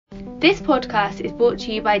This podcast is brought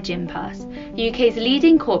to you by GymPass, the UK's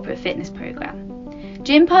leading corporate fitness programme.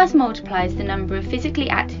 GymPass multiplies the number of physically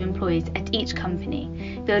active employees at each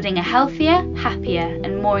company, building a healthier, happier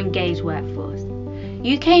and more engaged workforce.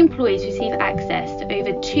 UK employees receive access to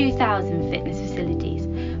over 2,000 fitness facilities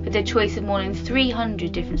with a choice of more than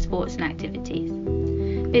 300 different sports and activities.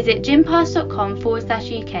 Visit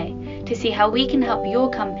gympass.com/UK to see how we can help your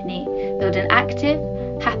company build an active,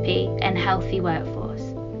 happy and healthy workforce.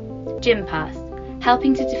 GymPass,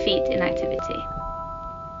 helping to defeat inactivity.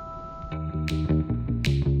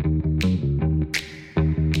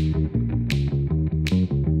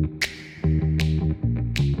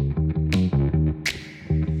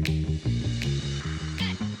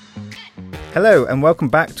 Hello and welcome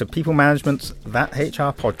back to People Management's That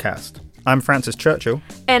HR podcast. I'm Francis Churchill.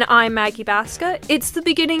 And I'm Maggie Baska. It's the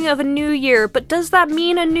beginning of a new year, but does that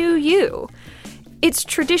mean a new you? It's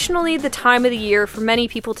traditionally the time of the year for many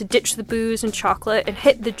people to ditch the booze and chocolate and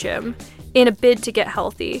hit the gym in a bid to get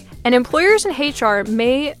healthy. And employers and HR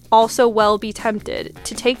may also well be tempted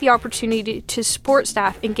to take the opportunity to support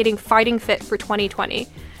staff in getting fighting fit for 2020.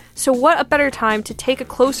 So what a better time to take a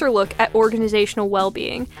closer look at organizational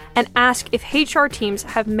well-being and ask if HR teams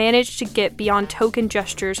have managed to get beyond token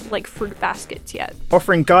gestures like fruit baskets yet.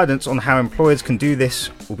 Offering guidance on how employers can do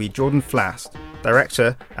this will be Jordan Flast,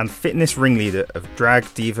 Director and Fitness Ringleader of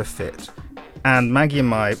Drag Diva Fit, and Maggie and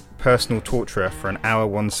my personal torturer for an hour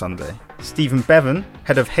one Sunday. Stephen Bevan,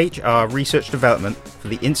 Head of HR Research Development for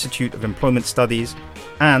the Institute of Employment Studies,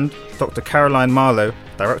 and Dr. Caroline Marlowe,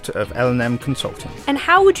 Director of L&M Consulting. And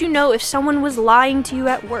how would you know if someone was lying to you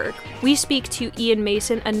at work? We speak to Ian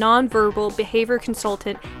Mason, a non-verbal behavior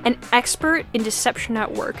consultant and expert in deception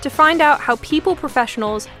at work, to find out how people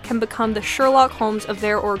professionals can become the Sherlock Holmes of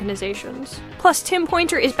their organizations. Plus, Tim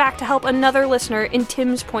Pointer is back to help another listener in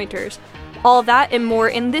Tim's Pointers. All that and more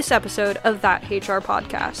in this episode of That HR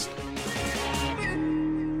Podcast.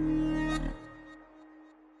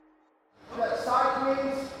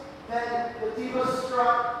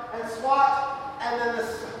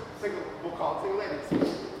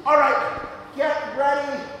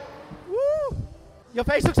 Your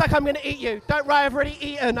face looks like I'm going to eat you. Don't worry, I've already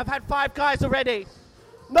eaten. I've had 5 guys already.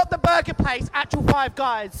 Not the burger place, actual 5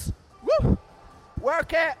 guys. Woo!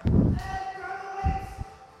 Work it.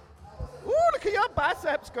 Ooh, look at your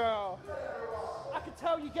biceps, girl. I can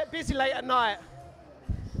tell you get busy late at night.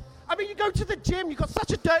 I mean, you go to the gym, you've got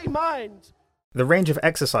such a dirty mind. The range of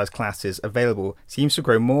exercise classes available seems to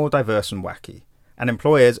grow more diverse and wacky, and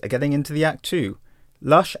employers are getting into the act too.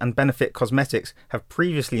 Lush and Benefit Cosmetics have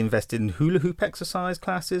previously invested in hula hoop exercise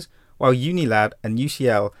classes, while Unilad and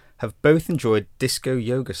UCL have both enjoyed disco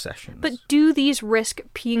yoga sessions. But do these risk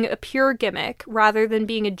being a pure gimmick rather than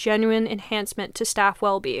being a genuine enhancement to staff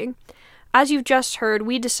well-being? As you've just heard,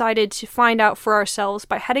 we decided to find out for ourselves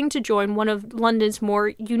by heading to join one of London's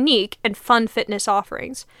more unique and fun fitness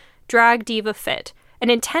offerings, Drag Diva Fit, an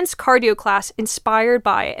intense cardio class inspired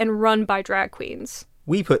by and run by drag queens.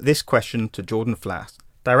 We put this question to Jordan Flast,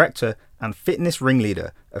 Director and Fitness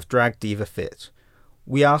Ringleader of Drag Diva Fit.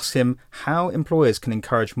 We asked him how employers can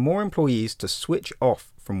encourage more employees to switch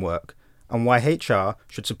off from work and why HR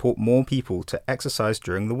should support more people to exercise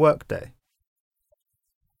during the workday.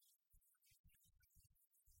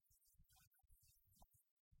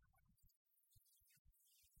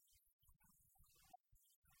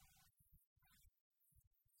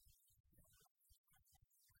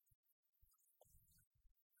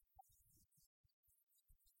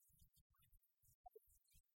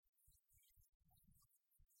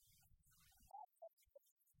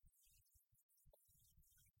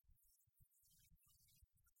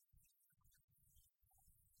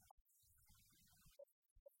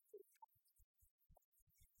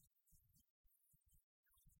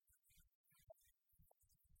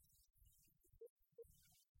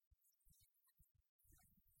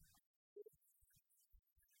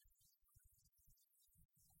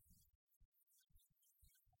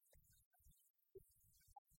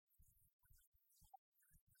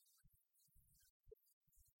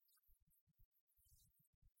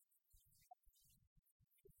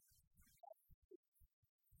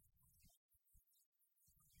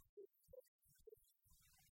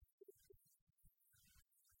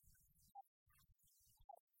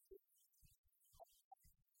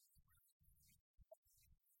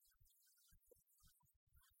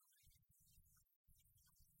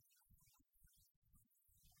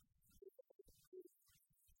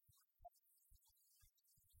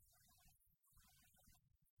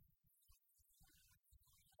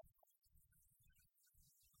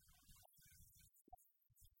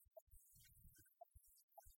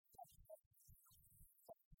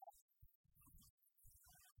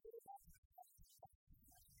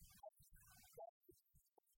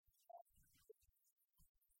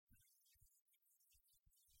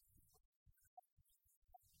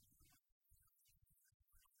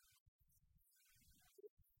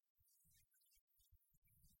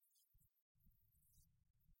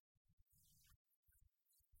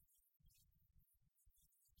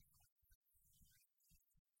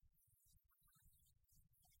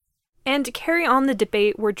 And to carry on the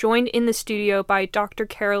debate, we're joined in the studio by Dr.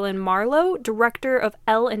 Carolyn Marlowe, Director of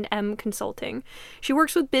L&M Consulting. She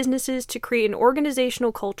works with businesses to create an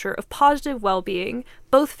organizational culture of positive well-being,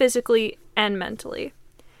 both physically and mentally.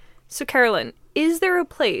 So Carolyn, is there a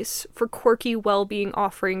place for quirky well-being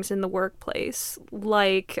offerings in the workplace,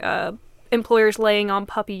 like employers laying on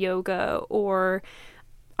puppy yoga, or,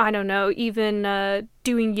 I don't know, even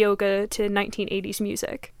doing yoga to 1980s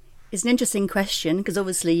music? It's an interesting question because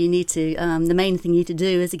obviously you need to, the main thing you need to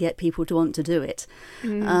do is to get people to want to do it.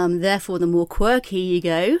 Therefore, the more quirky you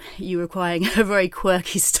go, you're requiring a very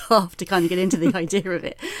quirky staff to kind of get into the idea of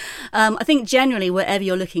it. I think generally, whatever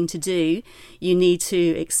you're looking to do, you need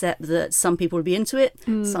to accept that some people will be into it,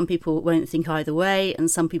 some people won't think either way, and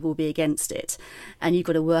some people will be against it. And you've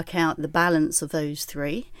got to work out the balance of those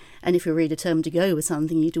three. And if you're really determined to go with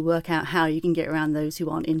something, you need to work out how you can get around those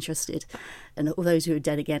who aren't interested and all those who are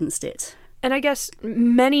dead against it. And I guess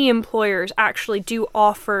many employers actually do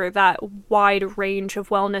offer that wide range of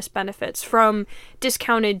wellness benefits, from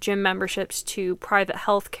discounted gym memberships to private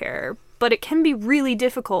health care. But it can be really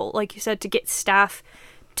difficult, like you said, to get staff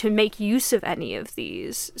to make use of any of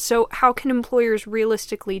these. So how can employers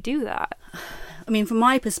realistically do that? I mean, from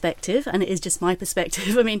my perspective, and it is just my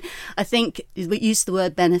perspective, I mean, I think the use of the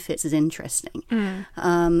word benefits is interesting.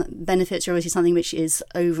 Benefits are obviously something which is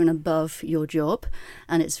over and above your job,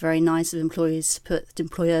 and it's very nice of employers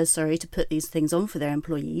to put these things on for their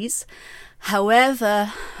employees.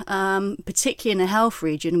 However, particularly in the health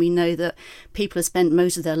region, we know that people have spent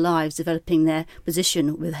most of their lives developing their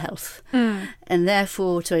position with health. And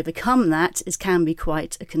therefore, to overcome that can be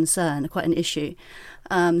quite a concern, quite an issue.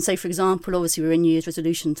 So, for example, obviously we're in New Year's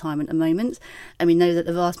resolution time at the moment, and we know that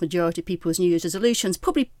the vast majority of people's New Year's resolutions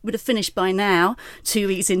probably would have finished by now, 2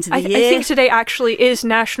 weeks into the year. I think today actually is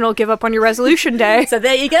National Give Up on Your Resolution Day. So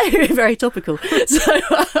there you go, very topical.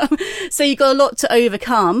 So you've got a lot to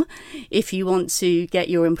overcome if you want to get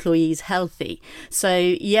your employees healthy. So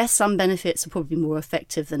yes, some benefits are probably more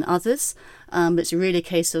effective than others. But it's really a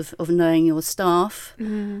case of knowing your staff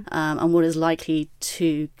and what is likely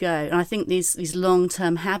to go. And I think these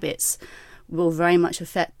long-term habits will very much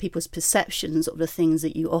affect people's perceptions of the things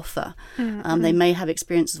that you offer. They may have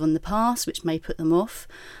experiences from the past which may put them off.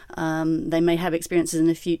 They may have experiences in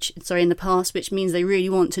the past which means they really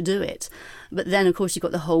want to do it. But then, of course, you've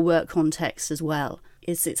got the whole work context as well.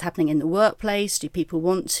 It's happening in the workplace? Do people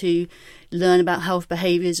want to learn about health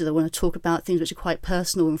behaviours? Do they want to talk about things which are quite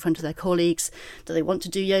personal in front of their colleagues? Do they want to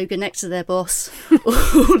do yoga next to their boss?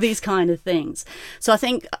 All these kind of things. So I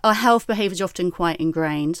think our health behaviours are often quite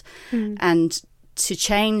ingrained. And to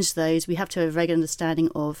change those, we have to have a very good understanding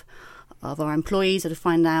of our employees, and to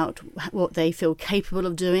find out what they feel capable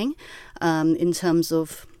of doing in terms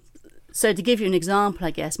of. So to give you an example,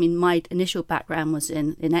 I guess, I mean, my initial background was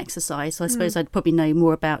in exercise, so I suppose I'd probably know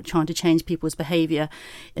more about trying to change people's behaviour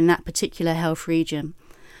in that particular health region.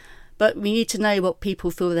 But we need to know what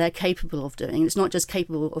people feel they're capable of doing. It's not just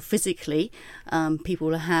capable of physically. People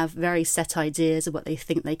will have very set ideas of what they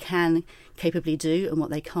think they can capably do and what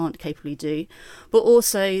they can't capably do. But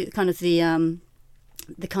also kind of the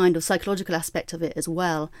kind of psychological aspect of it as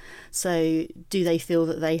well. So do they feel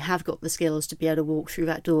that they have got the skills to be able to walk through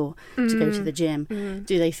that door to go to the gym?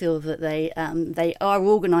 Do they feel that they are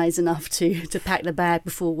organised enough to pack the bag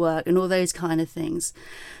before work, and all those kind of things?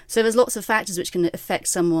 So there's lots of factors which can affect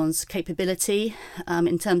someone's capability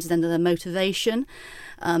in terms of then their motivation.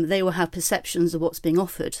 They will have perceptions of what's being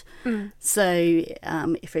offered. So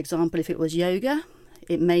for example, if it was yoga,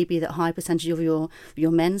 it may be that a high percentage of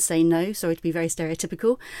your men say no, sorry to be very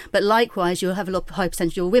stereotypical, but likewise you'll have a high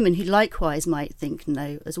percentage of your women who likewise might think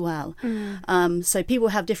no as well. So people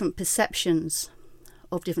have different perceptions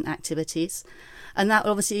of different activities, and that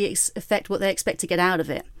will obviously affect what they expect to get out of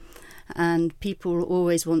it. And people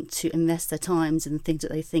always want to invest their times in things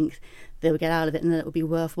that they think they will get out of it and that it will be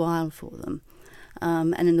worthwhile for them.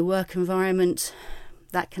 And in the work environment,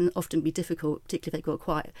 that can often be difficult, particularly if they've got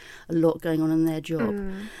quite a lot going on in their job.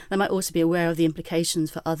 They might also be aware of the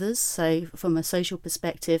implications for others. So from a social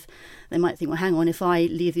perspective, they might think, well, hang on, if I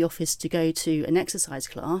leave the office to go to an exercise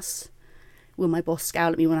class, will my boss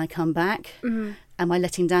scowl at me when I come back? Am I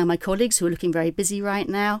letting down my colleagues who are looking very busy right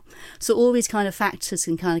now? So all these kind of factors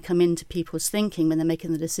can kind of come into people's thinking when they're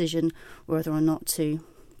making the decision whether or not to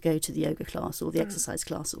go to the yoga class or the exercise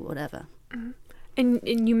class or whatever. And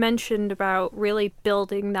you mentioned about really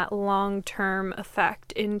building that long-term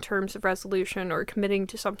effect in terms of resolution or committing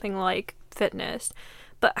to something like fitness.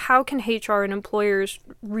 But how can HR and employers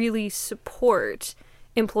really support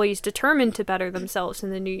employees determined to better themselves in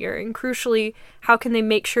the new year? And crucially, how can they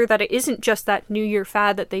make sure that it isn't just that new year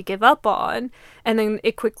fad that they give up on and then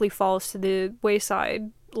it quickly falls to the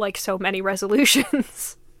wayside like so many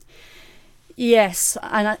resolutions? Yes,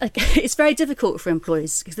 and it's very difficult for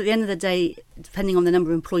employees because at the end of the day, depending on the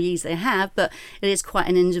number of employees they have, but it is quite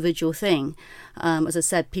an individual thing. As I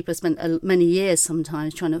said, people have spent many years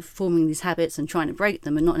sometimes trying to forming these habits and trying to break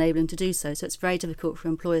them and not enabling them to do so. So it's very difficult for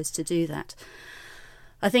employers to do that.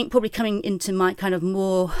 I think probably coming into my kind of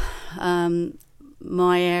more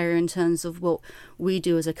my area in terms of what we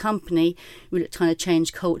do as a company, we look to kind of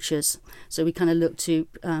change cultures. So we kind of look to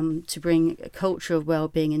bring a culture of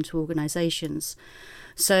well-being into organisations.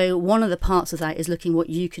 So one of the parts of that is looking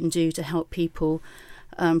what you can do to help people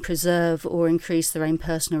preserve or increase their own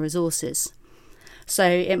personal resources. So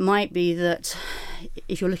it might be that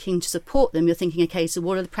if you're looking to support them, you're thinking, okay, so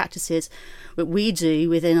what are the practices that we do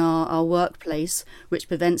within our workplace which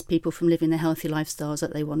prevents people from living the healthy lifestyles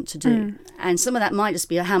that they want to do? And some of that might just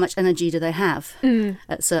be how much energy do they have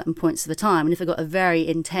at certain points of the time. And if they've got a very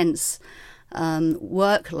intense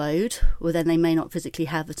workload, well, then they may not physically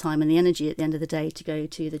have the time and the energy at the end of the day to go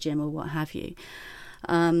to the gym or what have you.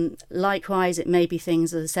 Likewise, it may be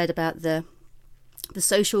things, as I said, about the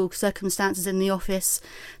social circumstances in the office.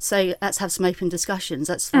 So let's have some open discussions.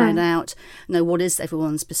 Let's find out, what is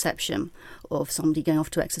everyone's perception of somebody going off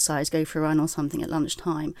to exercise, go for a run or something at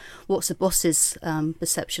lunchtime? What's the boss's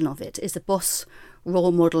perception of it? Is the boss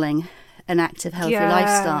role modelling an active, healthy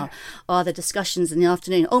lifestyle? Are there discussions in the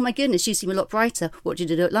afternoon? Oh my goodness, you seem a lot brighter. What did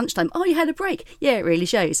you do at lunchtime? Oh, you had a break. Yeah, it really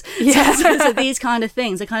shows. Yeah. So these kind of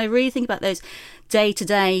things, I kind of really think about those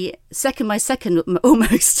day-to-day, second by second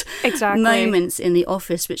almost moments in the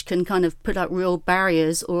office, which can kind of put up real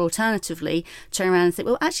barriers, or alternatively turn around and think,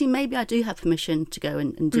 well, actually, maybe I do have permission to go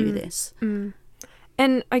and do this.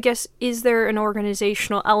 And I guess, is there an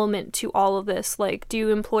organizational element to all of this? Like, do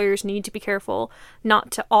employers need to be careful not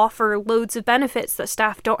to offer loads of benefits that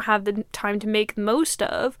staff don't have the time to make the most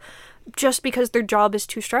of just because their job is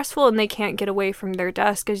too stressful and they can't get away from their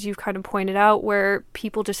desk, as you've kind of pointed out, where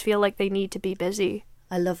people just feel like they need to be busy?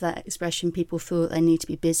 I love that expression, people feel that they need to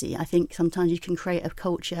be busy. I think sometimes you can create a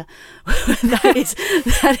culture that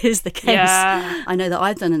is the case. Yeah. I know that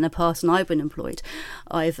I've done in the past, and I've been employed.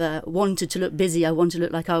 I've wanted to look busy. I wanted to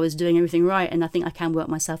look like I was doing everything right, and I think I can work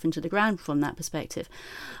myself into the ground from that perspective.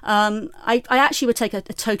 I actually would take a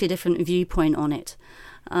totally different viewpoint on it.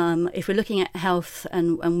 If we're looking at health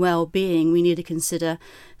and well-being, we need to consider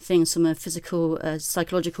things from a physical,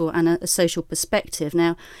 psychological and a social perspective.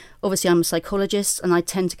 Now, obviously I'm a psychologist and I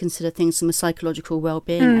tend to consider things from a psychological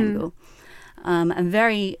well-being angle.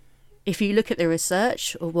 If you look at the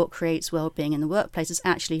research of what creates well-being in the workplace, it's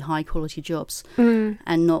actually high-quality jobs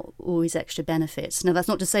and not always extra benefits. Now, that's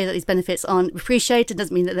not to say that these benefits aren't appreciated. It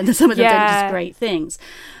doesn't mean that some of them don't do just great things.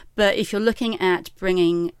 But if you're looking at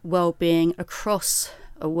bringing well-being across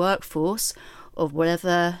a workforce of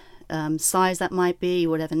whatever size that might be,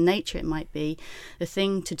 whatever nature it might be, the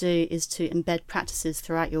thing to do is to embed practices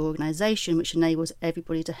throughout your organisation which enables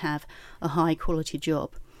everybody to have a high quality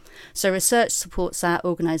job. So research supports that.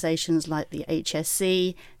 Organisations like the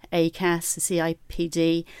HSC, ACAS, the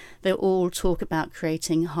CIPD, they all talk about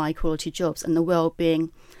creating high quality jobs and the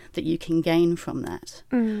well-being that you can gain from that.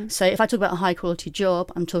 So if I talk about a high quality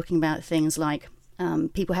job, I'm talking about things like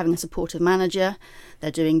people having a supportive manager,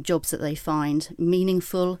 they're doing jobs that they find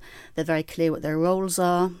meaningful, they're very clear what their roles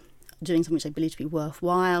are, doing something which they believe to be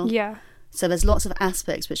worthwhile. Yeah. So there's lots of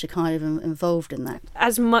aspects which are kind of involved in that.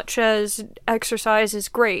 As much as exercise is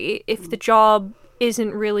great, if the job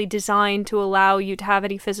isn't really designed to allow you to have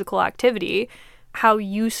any physical activity, how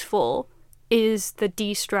useful is the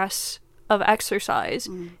de-stress of exercise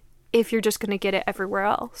if you're just going to get it everywhere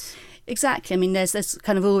else? Exactly. I mean, there's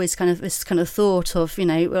kind of always kind of this kind of thought of,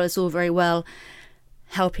 well, it's all very well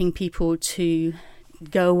helping people to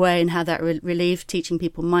go away and have that relief, teaching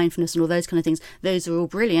people mindfulness and all those kind of things. Those are all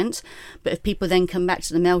brilliant. But if people then come back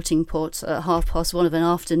to the melting pot at 1:30 of an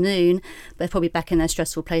afternoon, they're probably back in their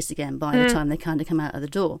stressful place again by the time they kind of come out of the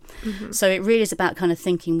door. So it really is about kind of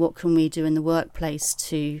thinking, what can we do in the workplace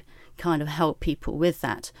to kind of help people with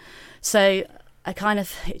that? So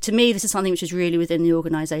to me, this is something which is really within the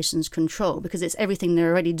organisation's control, because it's everything they're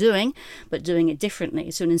already doing, but doing it differently.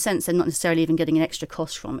 So in a sense, they're not necessarily even getting an extra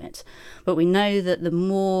cost from it. But we know that the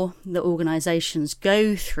more the organisations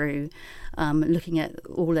go through looking at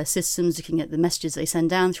all their systems, looking at the messages they send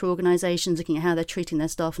down through organisations, looking at how they're treating their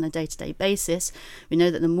staff on a day-to-day basis. We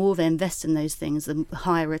know that the more they invest in those things, the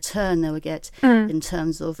higher return they will get in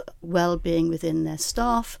terms of well-being within their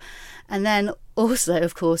staff. And then also,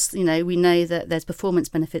 of course, we know that there's performance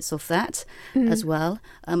benefits of that as well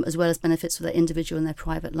as benefits for their individual and their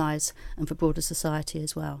private lives and for broader society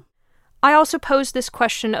as well. I also posed this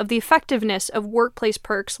question of the effectiveness of workplace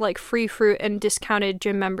perks like free fruit and discounted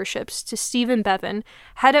gym memberships to Stephen Bevan,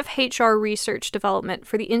 head of HR research development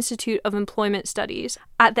for the Institute of Employment Studies,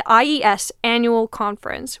 at the IES annual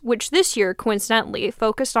conference, which this year coincidentally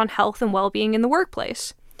focused on health and well-being in the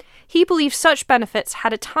workplace. He believes such benefits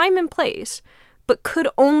had a time and place, but could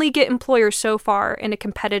only get employers so far in a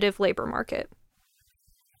competitive labor market.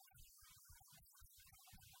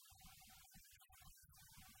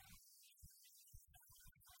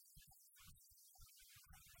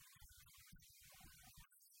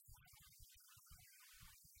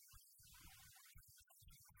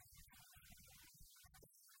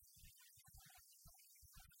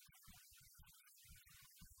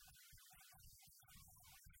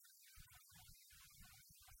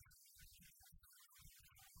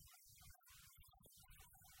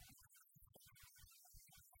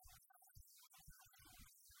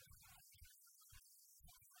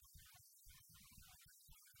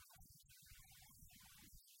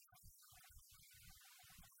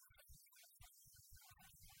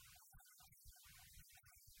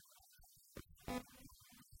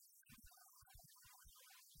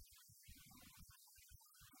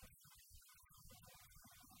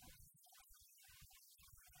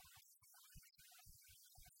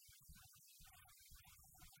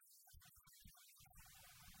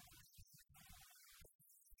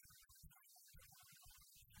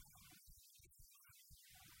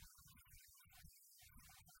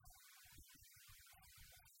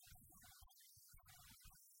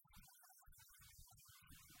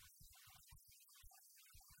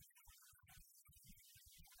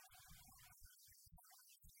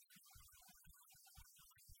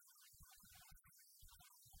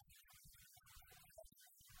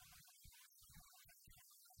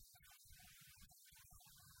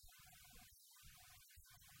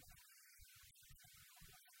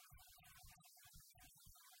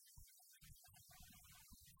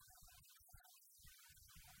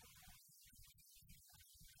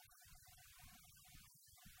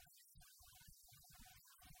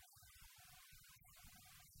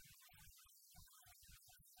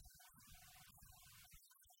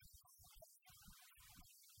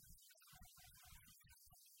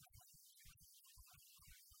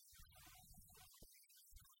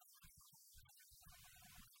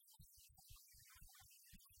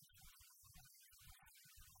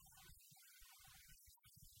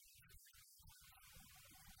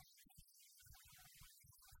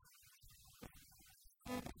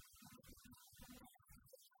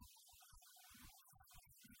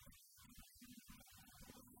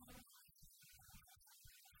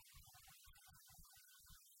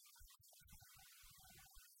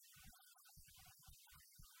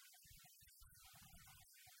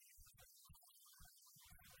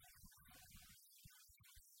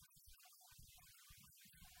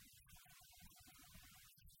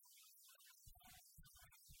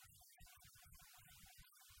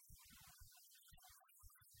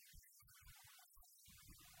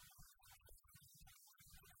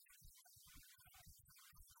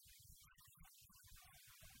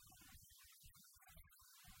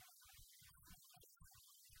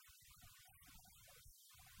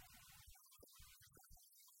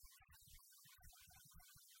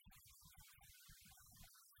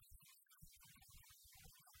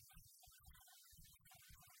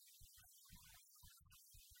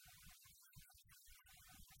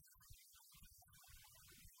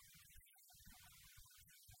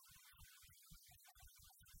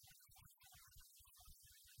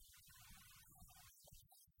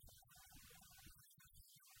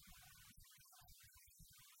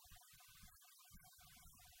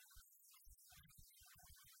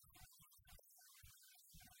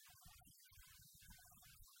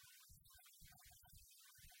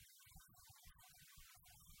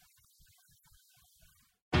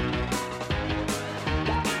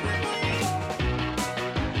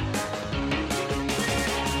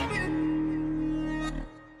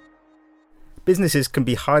 Businesses can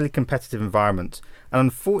be highly competitive environments, and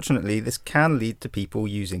unfortunately this can lead to people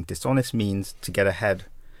using dishonest means to get ahead,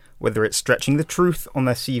 whether it's stretching the truth on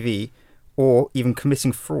their CV or even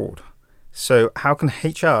committing fraud. So how can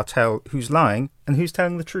HR tell who's lying And who's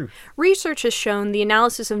telling the truth? Research has shown the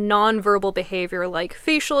analysis of nonverbal behavior like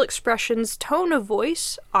facial expressions, tone of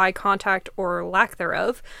voice, eye contact or lack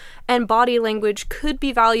thereof, and body language could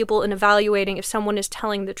be valuable in evaluating if someone is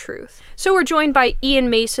telling the truth. So we're joined by Ian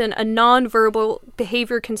Mason, a nonverbal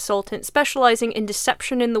behavior consultant specializing in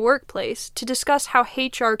deception in the workplace, to discuss how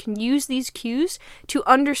HR can use these cues to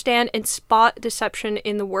understand and spot deception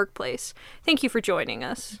in the workplace. Thank you for joining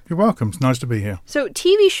us. You're welcome. It's nice to be here. So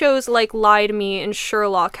TV shows like Lie to Me and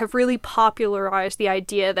Sherlock have really popularized the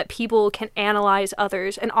idea that people can analyze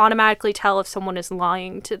others and automatically tell if someone is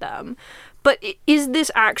lying to them. But is this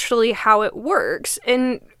actually how it works?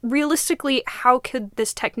 And realistically, how could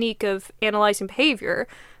this technique of analyzing behavior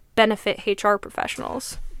benefit HR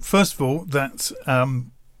professionals? First of all, that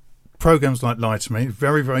programs like Lie to Me,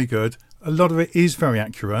 very, very good. A lot of it is very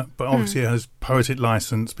accurate, but obviously it has poetic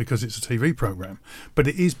license because it's a TV program. But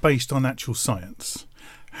it is based on actual science.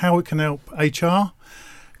 How it can help HR?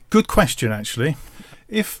 Good question, actually.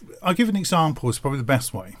 I'll give an example, it's probably the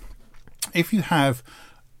best way. If you have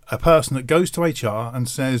a person that goes to HR and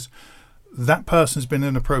says, that person's been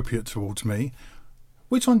inappropriate towards me,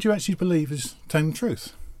 which one do you actually believe is telling the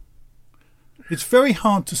truth? It's very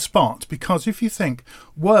hard to spot because if you think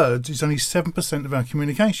words is only 7% of our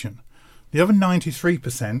communication, the other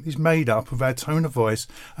 93% is made up of our tone of voice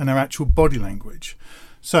and our actual body language.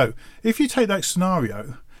 So if you take that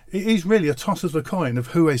scenario, it is really a toss of the coin of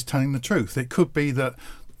who is telling the truth. It could be that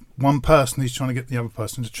one person is trying to get the other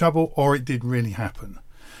person into trouble, or it did really happen.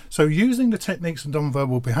 So using the techniques of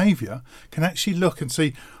nonverbal behaviour can actually look and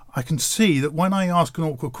see, I can see that when I ask an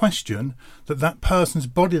awkward question, that person's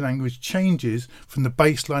body language changes from the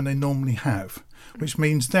baseline they normally have, which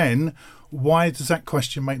means then, why does that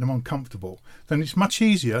question make them uncomfortable? Then it's much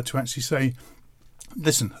easier to actually say,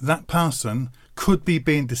 listen, that person could be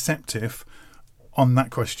being deceptive on that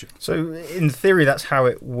question. So in theory, that's how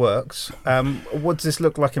it works. What does this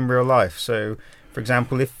look like in real life? So, for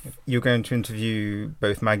example, if you're going to interview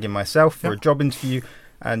both Maggie and myself for a job interview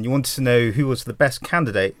and you wanted to know who was the best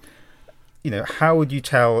candidate, how would you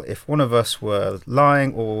tell if one of us were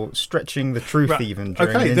lying or stretching the truth even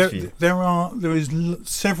during an interview? There is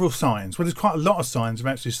several signs. Well, there's quite a lot of signs of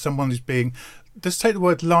actually someone is being... Let's take the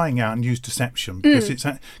word lying out and use deception,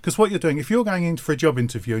 because what you're doing, if you're going in for a job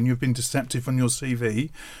interview and you've been deceptive on your CV,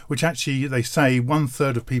 which actually they say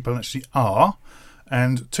 1/3 of people actually are,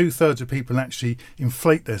 and 2/3 of people actually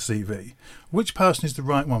inflate their CV, which person is the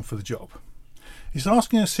right one for the job? It's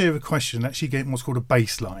asking a series of questions and actually getting what's called a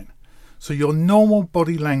baseline. So your normal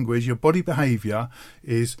body language, your body behaviour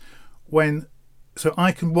is so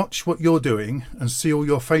I can watch what you're doing and see all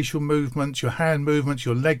your facial movements, your hand movements,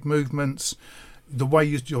 your leg movements, the way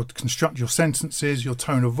you construct your sentences, your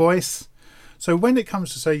tone of voice. So when it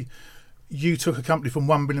comes to say you took a company from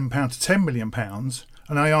 £1 million to £10 million,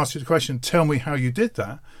 and I asked you the question, tell me how you did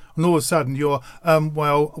that, and all of a sudden you're,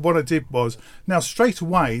 well, what I did was, now straight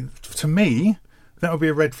away, to me, that would be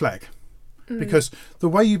a red flag. Because the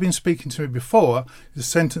way you've been speaking to me before, the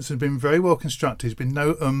sentence has been very well constructed, there's been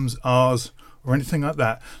no ums, ahs, or anything like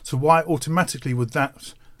that. So why automatically would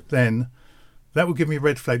that would give me a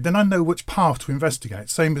red flag. Then I know which path to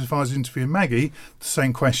investigate. Same as if I was interviewing Maggie, the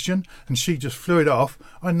same question, and she just flew it off.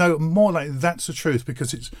 I know more like that's the truth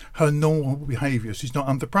because it's her normal behaviour. She's not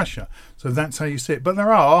under pressure. So that's how you see it. But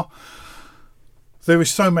there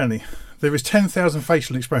is so many. There is 10,000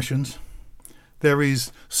 facial expressions. There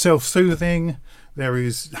is self-soothing. There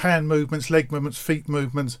is hand movements, leg movements, feet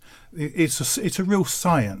movements. It's a real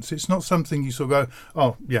science. It's not something you sort of go,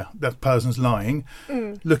 oh, yeah, that person's lying.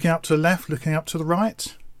 Looking up to the left, looking up to the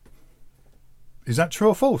right. Is that true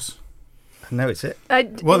or false? No, it's it.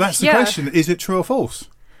 Well, that's the question. Is it true or false?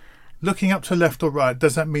 Looking up to left or right,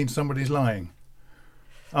 does that mean somebody's lying?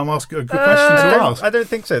 I'm asking a good question to ask. I don't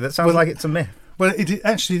think so. That sounds like it's a myth. Well, it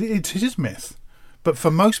is myth. But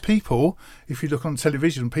for most people, if you look on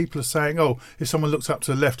television, people are saying, oh, if someone looks up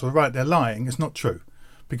to the left or the right, they're lying. It's not true.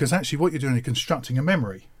 Because actually what you're doing is constructing a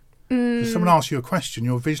memory. If someone asks you a question,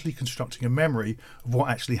 you're visually constructing a memory of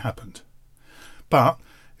what actually happened. But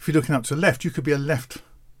if you're looking up to the left, you could be a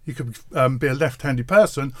left-handed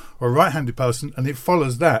person or a right-handed person, and it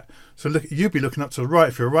follows that. So you'd be looking up to the right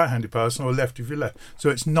if you're a right-handed person or left if you're left.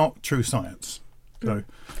 So it's not true science.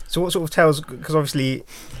 So what sort of tells, because obviously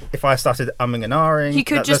if I started umming and ahhing, he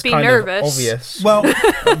could just be kind nervous. Of obvious. Well,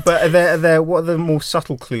 but are there what are the more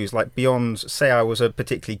subtle clues, like beyond, say I was a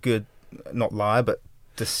particularly good, not liar, but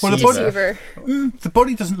deceiver? The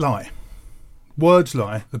body doesn't lie. Words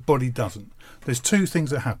lie, the body doesn't. There's two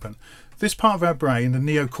things that happen. This part of our brain, the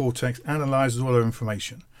neocortex, analyses all our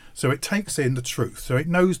information. So it takes in the truth. So it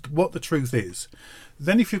knows what the truth is.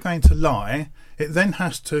 Then if you're going to lie, it then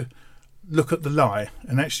has to look at the lie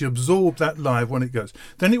and actually absorb that lie when it goes.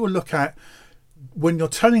 Then it will look at, when you're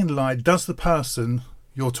telling the lie, does the person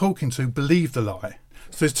you're talking to believe the lie?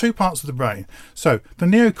 So there's two parts of the brain. So the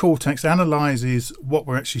neocortex analyses what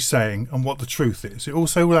we're actually saying and what the truth is. It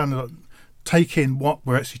also will take in what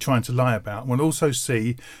we're actually trying to lie about. We'll also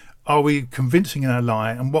see, are we convincing in our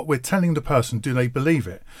lie, and what we're telling the person, do they believe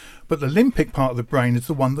it? But the limbic part of the brain is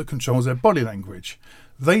the one that controls their body language.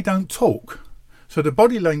 They don't talk. So the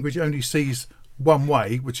body language only sees one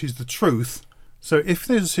way, which is the truth. So if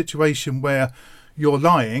there's a situation where you're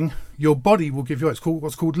lying, your body will give you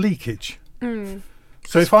what's called leakage.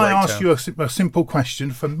 So if I ask you a simple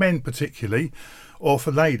question, for men particularly, or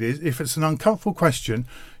for ladies, if it's an uncomfortable question,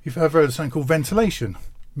 you've ever heard of something called ventilation.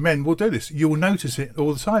 Men will do this. You will notice it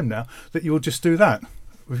all the time now, that you'll just do that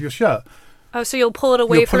with your shirt. Oh, so you'll pull it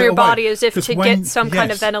away from your body as if to get some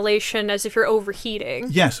kind of ventilation, as if you're overheating.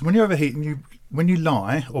 Yes, when you're overheating, when you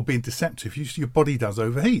lie or being deceptive, your body does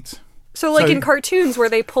overheat. So in cartoons where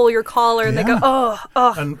they pull your collar and they go, oh.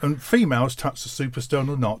 And females touch the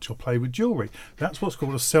suprasternal notch or play with jewellery. That's what's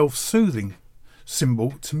called a self-soothing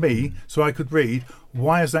symbol to me, so I could read,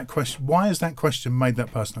 why has that question made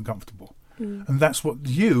that person uncomfortable? And that's what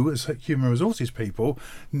you, as human resources people,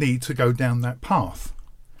 need to go down that path.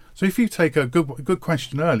 So if you take a good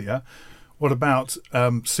question earlier, what about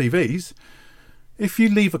CVs? If you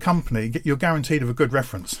leave a company, you're guaranteed of a good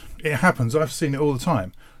reference. It happens. I've seen it all the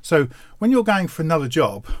time. So when you're going for another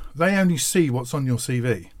job, they only see what's on your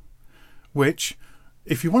CV, which,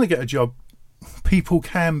 if you want to get a job, people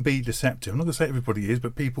can be deceptive. I'm not going to say everybody is,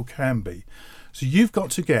 but people can be. So you've got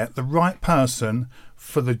to get the right person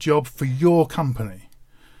for the job for your company.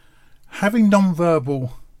 Having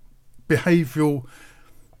non-verbal behavioural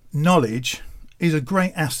knowledge is a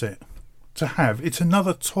great asset to have. It's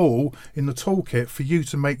another tool in the toolkit for you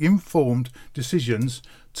to make informed decisions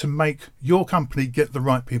to make your company get the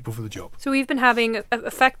right people for the job. So we've been having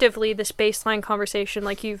effectively this baseline conversation,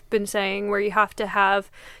 like you've been saying, where you have to have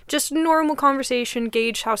just normal conversation,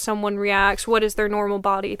 gauge how someone reacts, what is their normal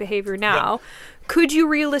body behavior now. Yep. Could you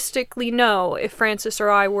realistically know if Francis or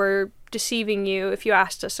I were deceiving you if you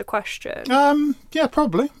asked us a question? Yeah,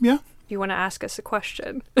 probably, yeah. You want to ask us a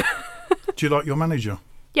question? Do you like your manager?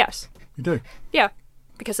 Yes. You do? Yeah,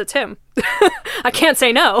 because it's him. I can't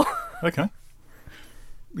say no. Okay.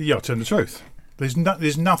 Yeah, I'll tell the truth. There's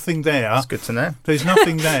nothing there. That's good to know. There's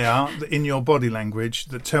nothing there in your body language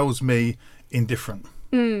that tells me indifferent.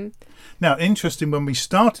 Now, interesting, when we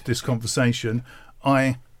started this conversation,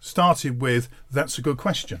 I started with, that's a good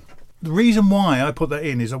question. The reason why I put that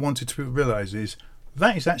in is I wanted to realise is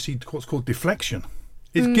that is actually what's called deflection.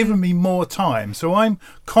 It's given me more time. So I'm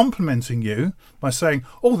complimenting you by saying,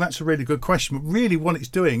 oh, that's a really good question. But really what it's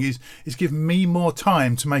doing is giving me more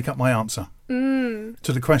time to make up my answer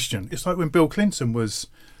to the question. It's like when Bill Clinton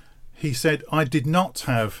he said, I did not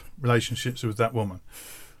have relationships with that woman.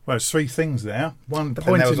 Well, there's three things there. One, but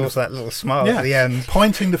then there was also that little smile at the end.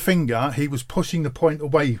 Pointing the finger, he was pushing the point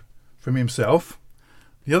away from himself.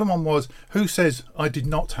 The other one was, who says I did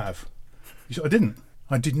not have? He said, I didn't.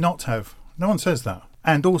 I did not have. No one says that.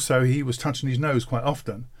 And also he was touching his nose quite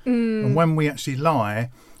often. And when we actually lie,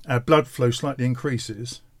 our blood flow slightly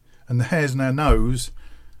increases and the hairs in our nose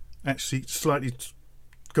actually slightly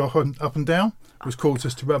go up and down, which causes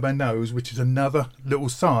us to rub our nose, which is another little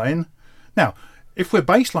sign. Now, if we're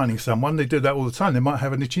baselining someone, they do that all the time, they might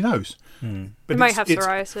have an itchy nose. But they might have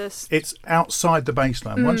psoriasis. It's outside the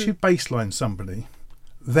baseline. Once you baseline somebody,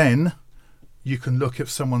 then you can look if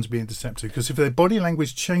someone's being deceptive. Because if their body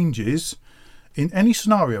language changes in any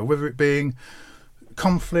scenario, whether it being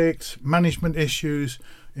conflict, management issues,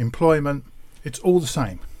 employment, it's all the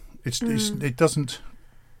same. It doesn't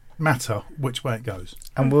matter which way it goes.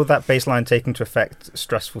 And will that baseline take into effect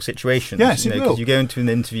stressful situations? Yes, it will. Because you go into an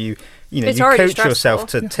interview, you It's coach stressful. yourself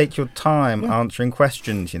to take your time answering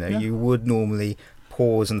questions. You would normally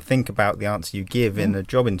pause and think about the answer you give in a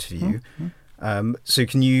job interview. So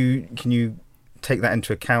can you take that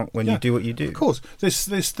into account when you do what you do? Of course. There's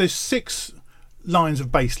 6 lines of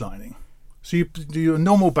baselining. So you do your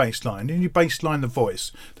normal baseline, then you baseline the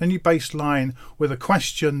voice, then you baseline with a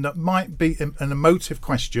question that might be an emotive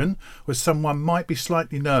question, where someone might be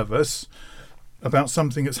slightly nervous about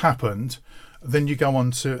something that's happened. Then you go on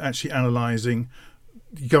to actually analysing,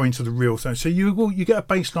 you go into the real thing. So you get a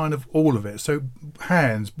baseline of all of it. So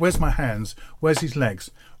hands, where's my hands? Where's his legs?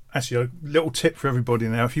 Actually, a little tip for everybody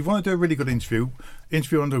now: if you want to do a really good interview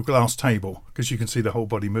under a glass table, because you can see the whole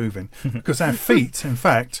body moving. Because our feet, in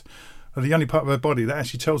fact, are the only part of our body that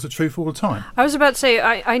actually tells the truth all the time. I was about to say,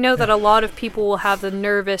 I know that a lot of people will have the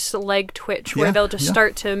nervous leg twitch where they'll just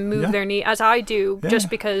start to move their knee, as I do, just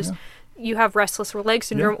because you have restless leg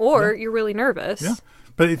syndrome or you're really nervous. Yeah,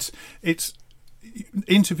 but it's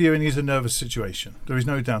interviewing is a nervous situation. There is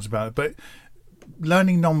no doubt about it. But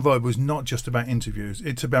learning non-verbal is not just about interviews.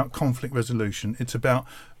 It's about conflict resolution. It's about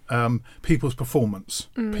people's performance.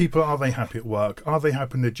 People, are they happy at work? Are they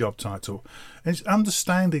happy in their job title? And it's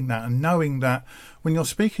understanding that and knowing that when you're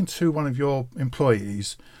speaking to one of your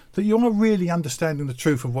employees, that you're really understanding the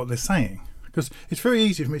truth of what they're saying. Because it's very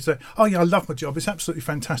easy for me to say, oh yeah, I love my job, it's absolutely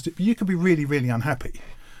fantastic, but you can be really, really unhappy.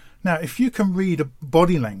 Now, if you can read a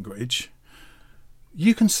body language,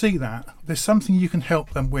 you can see that there's something you can help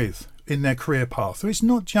them with in their career path. So it's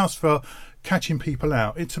not just for catching people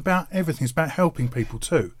out, it's about everything. It's about helping people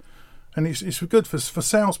too. And it's good for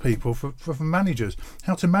salespeople, for managers,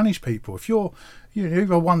 how to manage people. If you're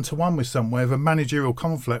a one-to-one with someone with a managerial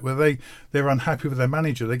conflict where they're unhappy with their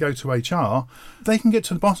manager, they go to HR, they can get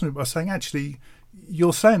to the bottom of it by saying, actually,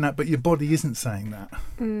 you're saying that, but your body isn't saying that.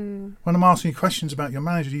 When I'm asking you questions about your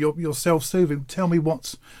manager, you're self-soothing, tell me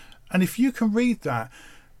what's... And if you can read that,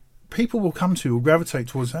 people will come to you, will gravitate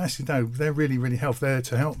towards, actually, no, they're really, really there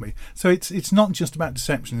to help me. So it's not just about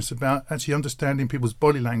deception, it's about actually understanding people's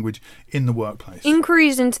body language in the workplace.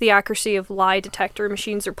 Inquiries into the accuracy of lie detector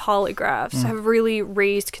machines or polygraphs have really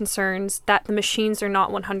raised concerns that the machines are not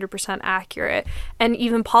 100% accurate. And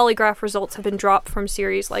even polygraph results have been dropped from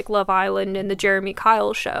series like Love Island and The Jeremy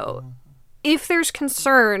Kyle Show. If there's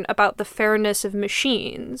concern about the fairness of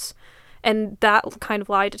machines and that kind of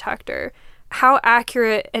lie detector, how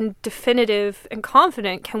accurate and definitive and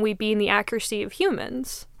confident can we be in the accuracy of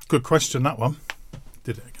humans? Good question, that one.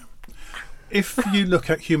 Did it again. If you look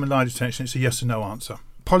at human lie detection, it's a yes or no answer.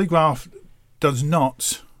 Polygraph does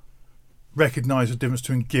not recognise the difference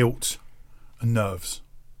between guilt and nerves.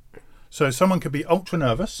 So someone could be ultra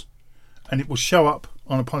nervous and it will show up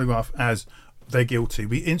on a polygraph as they're guilty.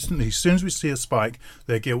 We instantly, as soon as we see a spike,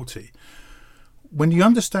 they're guilty. When you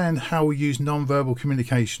understand how we use non-verbal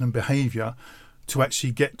communication and behaviour to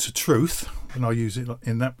actually get to truth, and I'll use it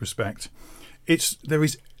in that respect, there's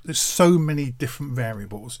so many different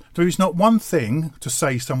variables. There is not one thing to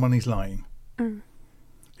say someone is lying.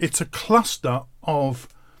 It's a cluster of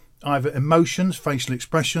either emotions, facial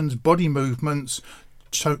expressions, body movements,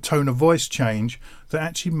 tone of voice change that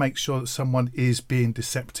actually makes sure that someone is being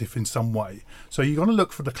deceptive in some way. So you've got to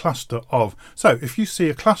look for the cluster of... So if you see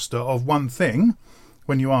a cluster of one thing,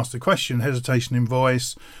 when you ask the question, hesitation in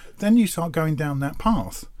voice, then you start going down that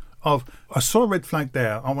path of, I saw a red flag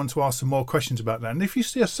there, I want to ask some more questions about that. And if you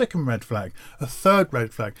see a second red flag, a third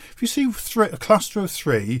red flag, if you see a cluster of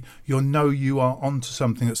three, you'll know you are onto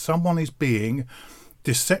something, that someone is being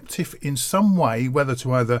deceptive in some way, whether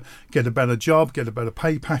to either get a better job, get a better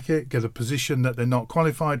pay packet, get a position that they're not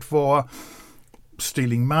qualified for,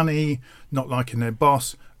 stealing money, not liking their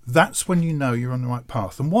boss. That's when you know you're on the right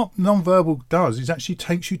path. And what non-verbal does is actually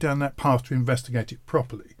takes you down that path to investigate it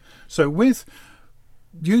properly. So with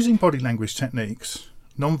using body language techniques,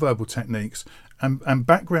 non-verbal techniques, and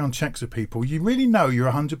background checks of people, you really know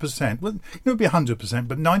you're 100%, well, it would be 100%,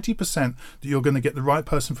 but 90% that you're going to get the right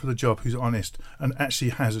person for the job who's honest and actually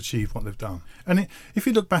has achieved what they've done. And if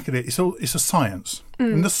you look back at it, it's a science.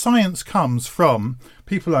 And the science comes from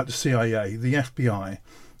people like the CIA, the FBI,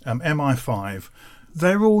 MI5.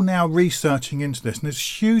 They're all now researching into this, and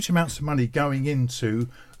there's huge amounts of money going into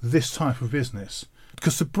this type of business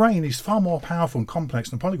because the brain is far more powerful and complex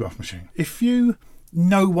than a polygraph machine. If you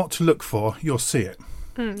know what to look for, you'll see it.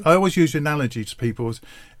 I always use the analogy to people as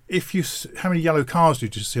how many yellow cars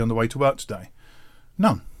did you see on the way to work today?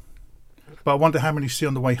 None. But I wonder how many you see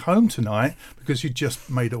on the way home tonight because you just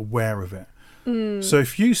made aware of it. So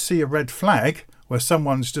if you see a red flag where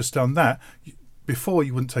someone's just done that, before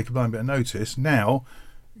you wouldn't take a blind bit of notice, now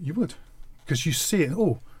you would, because you see it.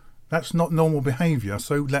 Oh, that's not normal behaviour,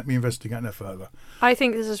 so let me investigate that further. I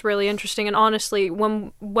think this is really interesting, and honestly,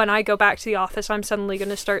 when I go back to the office, I'm suddenly going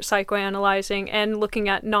to start psychoanalyzing and looking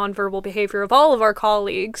at nonverbal behaviour of all of our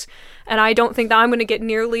colleagues, and I don't think that I'm going to get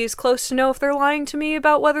nearly as close to know if they're lying to me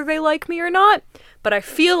about whether they like me or not, but I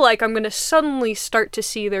feel like I'm going to suddenly start to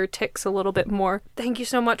see their tics a little bit more. Thank you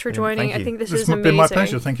so much for joining. I think this is amazing. It's been my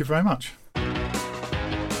pleasure. Thank you very much.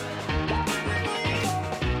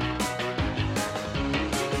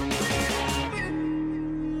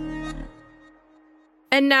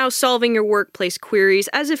 And now solving your workplace queries,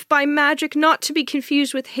 as if by magic, not to be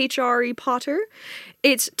confused with H.R.E. Potter.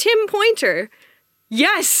 It's Tim Pointer.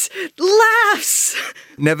 Yes! Laughs!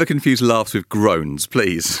 Never confuse laughs with groans,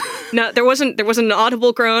 please. No, there wasn't an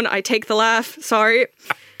audible groan. I take the laugh. Sorry.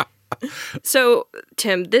 So,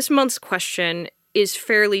 Tim, this month's question is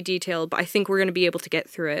fairly detailed, but I think we're going to be able to get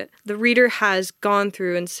through it. The reader has gone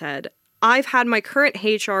through and said, I've had my current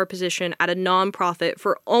HR position at a nonprofit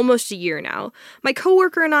for almost a year now. My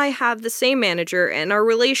coworker and I have the same manager, and our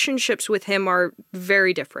relationships with him are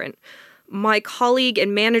very different. My colleague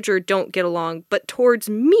and manager don't get along, but towards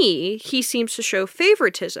me, he seems to show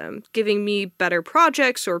favoritism, giving me better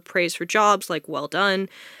projects or praise for jobs like well done.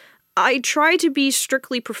 I try to be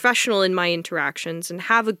strictly professional in my interactions and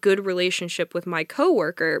have a good relationship with my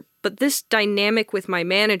coworker, but this dynamic with my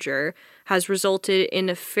manager has resulted in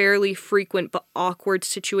a fairly frequent but awkward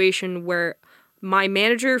situation where my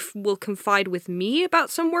manager will confide with me about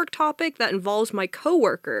some work topic that involves my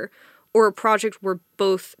coworker or a project we're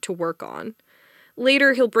both to work on.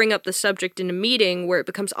 Later, he'll bring up the subject in a meeting where it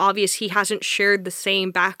becomes obvious he hasn't shared the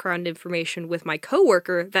same background information with my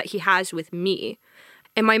coworker that he has with me.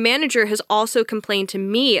 And my manager has also complained to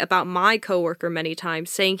me about my coworker many times,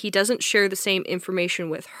 saying he doesn't share the same information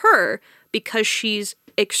with her because she's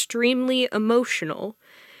extremely emotional.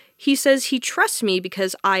 He says he trusts me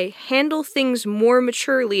because I handle things more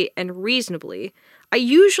maturely and reasonably. I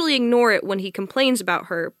usually ignore it when he complains about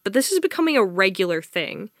her, but this is becoming a regular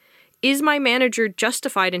thing. Is my manager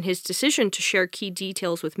justified in his decision to share key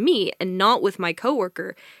details with me and not with my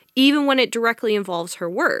coworker, even when it directly involves her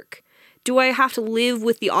work? Do I have to live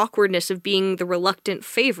with the awkwardness of being the reluctant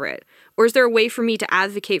favorite? Or is there a way for me to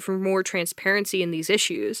advocate for more transparency in these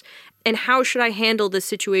issues? And how should I handle this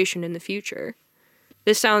situation in the future?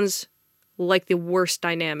 This sounds like the worst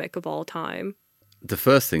dynamic of all time. The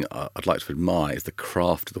first thing I'd like to admire is the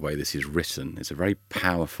craft of the way this is written. It's a very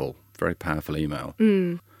powerful email.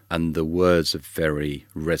 And the words are very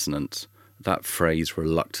resonant. That phrase,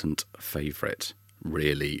 reluctant favourite,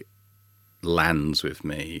 really lands with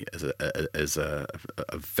me as a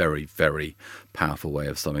very, very powerful way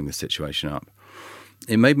of summing the situation up.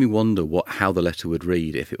 It made me wonder how the letter would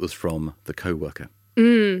read if it was from the co-worker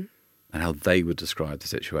and how they would describe the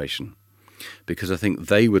situation. Because I think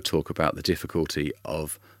they would talk about the difficulty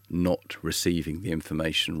of not receiving the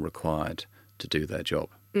information required to do their job.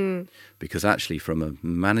 Because actually, from a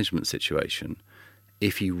management situation,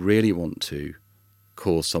 if you really want to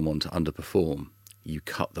cause someone to underperform, you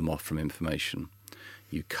cut them off from information,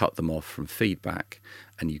 you cut them off from feedback,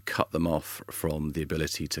 and you cut them off from the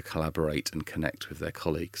ability to collaborate and connect with their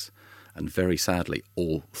colleagues. And very sadly,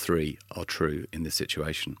 all three are true in this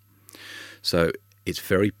situation. So it's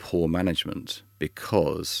very poor management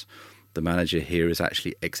because the manager here is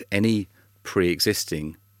actually any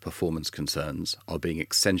pre-existing performance concerns are being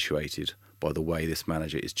accentuated by the way this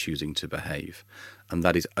manager is choosing to behave. And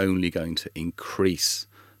that is only going to increase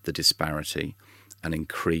the disparity and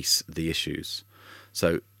increase the issues.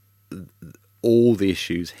 So all the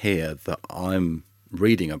issues here that I'm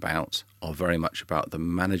reading about are very much about the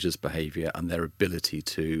manager's behaviour and their ability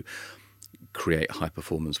to create high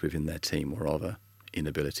performance within their team, or rather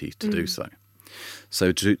inability to do so.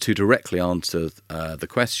 So to directly answer the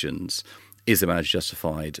questions, is the manager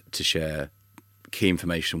justified to share key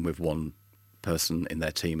information with one person in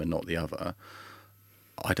their team and not the other?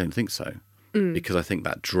 I don't think so. Because I think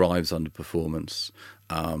that drives underperformance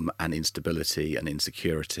and instability and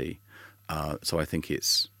insecurity. So I think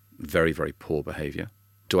it's very, very poor behaviour.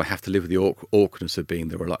 Do I have to live with the awkwardness of being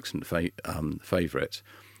the reluctant favourite?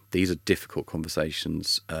 These are difficult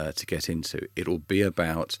conversations to get into. It'll be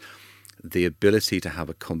about the ability to have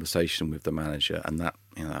a conversation with the manager, and that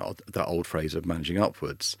old phrase of managing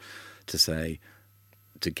upwards, to say,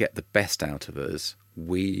 to get the best out of us,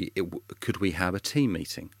 could we have a team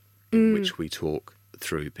meeting in which we talk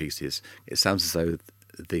through pieces? It sounds as though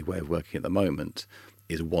the way of working at the moment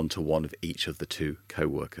is one-to-one of each of the two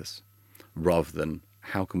co-workers, rather than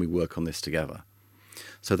how can we work on this together?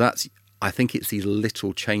 So I think it's these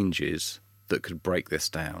little changes that could break this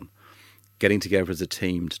down. Getting together as a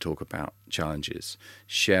team to talk about challenges,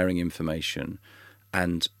 sharing information,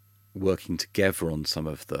 and working together on some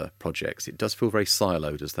of the projects. It does feel very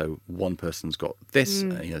siloed, as though one person's got this,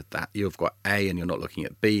 that you've got A and you're not looking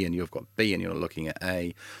at B, and you've got B and you're not looking at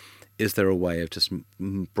A. Is there a way of just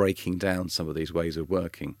breaking down some of these ways of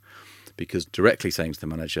working? Because directly saying to the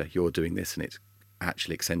manager, you're doing this and it's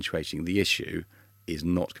actually accentuating the issue, is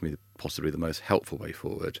not going to be possibly the most helpful way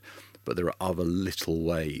forward. But there are other little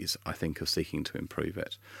ways, I think, of seeking to improve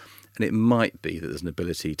it. And it might be that there's an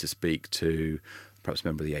ability to speak to perhaps a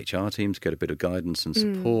member of the HR team to get a bit of guidance and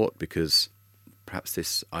support, because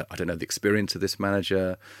perhaps I don't know the experience of this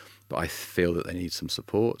manager, but I feel that they need some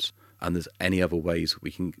support. And there's any other ways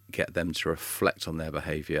we can get them to reflect on their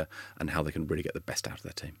behaviour and how they can really get the best out of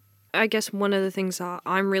their team. I guess one of the things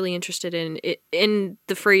I'm really interested in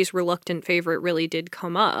the phrase reluctant favorite really did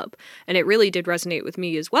come up, and it really did resonate with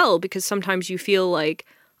me as well, because sometimes you feel like,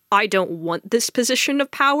 I don't want this position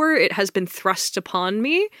of power. It has been thrust upon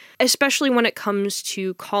me, especially when it comes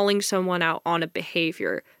to calling someone out on a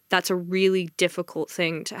behavior. That's a really difficult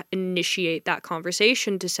thing to initiate that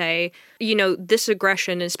conversation, to say, this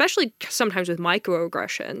aggression, especially sometimes with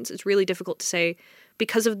microaggressions, it's really difficult to say,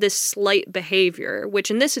 because of this slight behavior,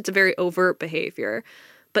 which in this it's a very overt behavior,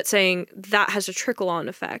 but saying that has a trickle-on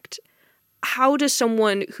effect. How does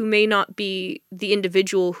someone who may not be the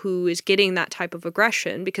individual who is getting that type of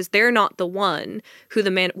aggression, because they're not the one who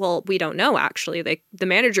we don't know actually. The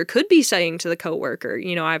manager could be saying to the coworker,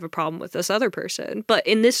 I have a problem with this other person. But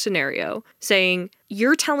in this scenario, saying,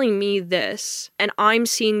 you're telling me this, and I'm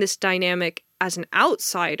seeing this dynamic as an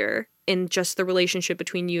outsider in just the relationship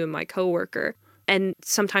between you and my coworker. And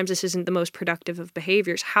sometimes this isn't the most productive of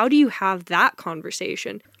behaviors. How do you have that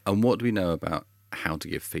conversation? And what do we know about how to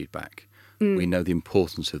give feedback? We know the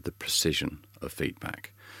importance of the precision of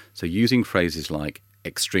feedback. So using phrases like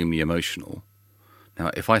extremely emotional. Now,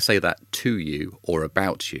 if I say that to you or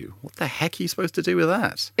about you, what the heck are you supposed to do with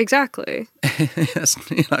that? Exactly.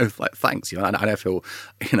 Like, thanks. I don't feel,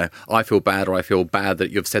 I feel bad, or I feel bad that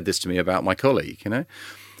you've said this to me about my colleague,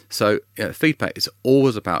 So feedback is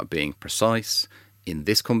always about being precise. In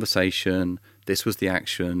this conversation, this was the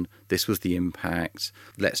action, this was the impact.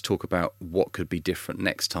 Let's talk about what could be different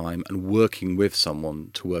next time, and working with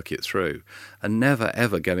someone to work it through. And never,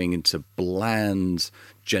 ever going into bland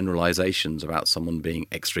generalizations about someone being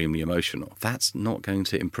extremely emotional. That's not going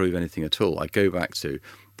to improve anything at all. I go back to,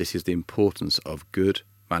 this is the importance of good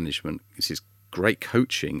management. This is great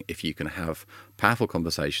coaching if you can have powerful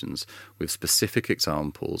conversations with specific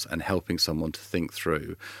examples and helping someone to think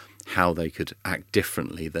through how they could act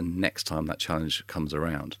differently the next time that challenge comes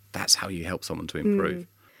around. That's how you help someone to improve.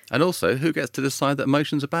 And also, who gets to decide that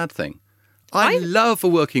emotion's a bad thing? I love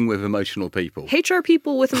working with emotional people. HR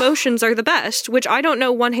people with emotions are the best, which I don't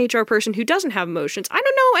know one HR person who doesn't have emotions. I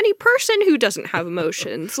don't know any person who doesn't have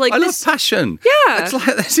emotions. I love passion. Yeah. It's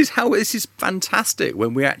like, this is fantastic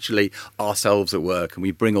when we actually ourselves at work and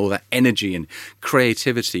we bring all that energy and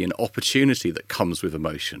creativity and opportunity that comes with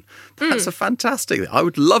emotion. That's a fantastic thing. I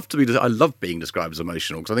love being described as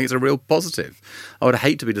emotional because I think it's a real positive. I would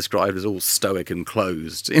hate to be described as all stoic and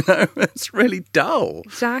closed. It's really dull.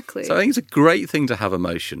 Exactly. So I think it's a great thing to have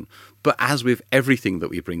emotion, but as with everything that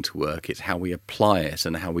we bring to work, it's how we apply it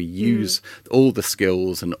and how we use all the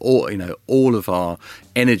skills and all of our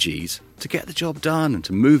energies to get the job done and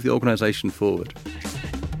to move the organisation forward.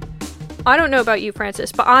 I don't know about you,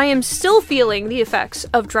 Francis, but I am still feeling the effects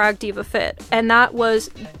of Drag Diva Fit, and that was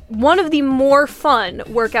one of the more fun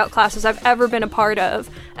workout classes I've ever been a part of,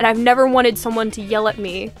 and I've never wanted someone to yell at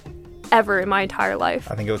me ever in my entire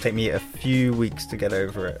life. I think it will take me a few weeks to get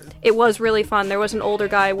over it. It was really fun. There was an older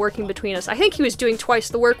guy working between us. I think he was doing twice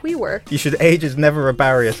the work we were. Age is never a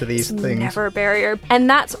barrier to these things. Never a barrier. And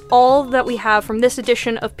that's all that we have from this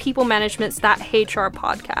edition of People Management's That HR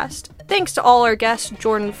podcast. Thanks to all our guests,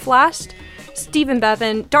 Jordan Flast, Stephen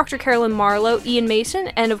Bevan, Dr. Carolyn Marlowe, Ian Mason,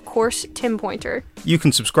 and of course, Tim Pointer. You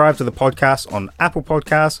can subscribe to the podcast on Apple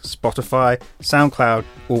Podcasts, Spotify, SoundCloud,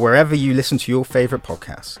 or wherever you listen to your favourite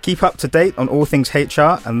podcasts. Keep up to date on all things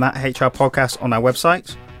HR and That HR podcast on our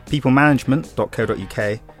website,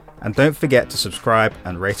 peoplemanagement.co.uk, and don't forget to subscribe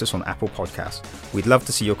and rate us on Apple Podcasts. We'd love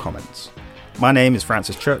to see your comments. My name is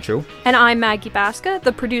Francis Churchill. And I'm Maggie Baska.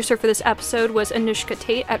 The producer for this episode was Anushka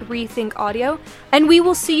Tate at Rethink Audio. And we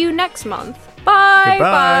will see you next month. Bye!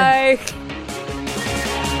 Goodbye. Bye!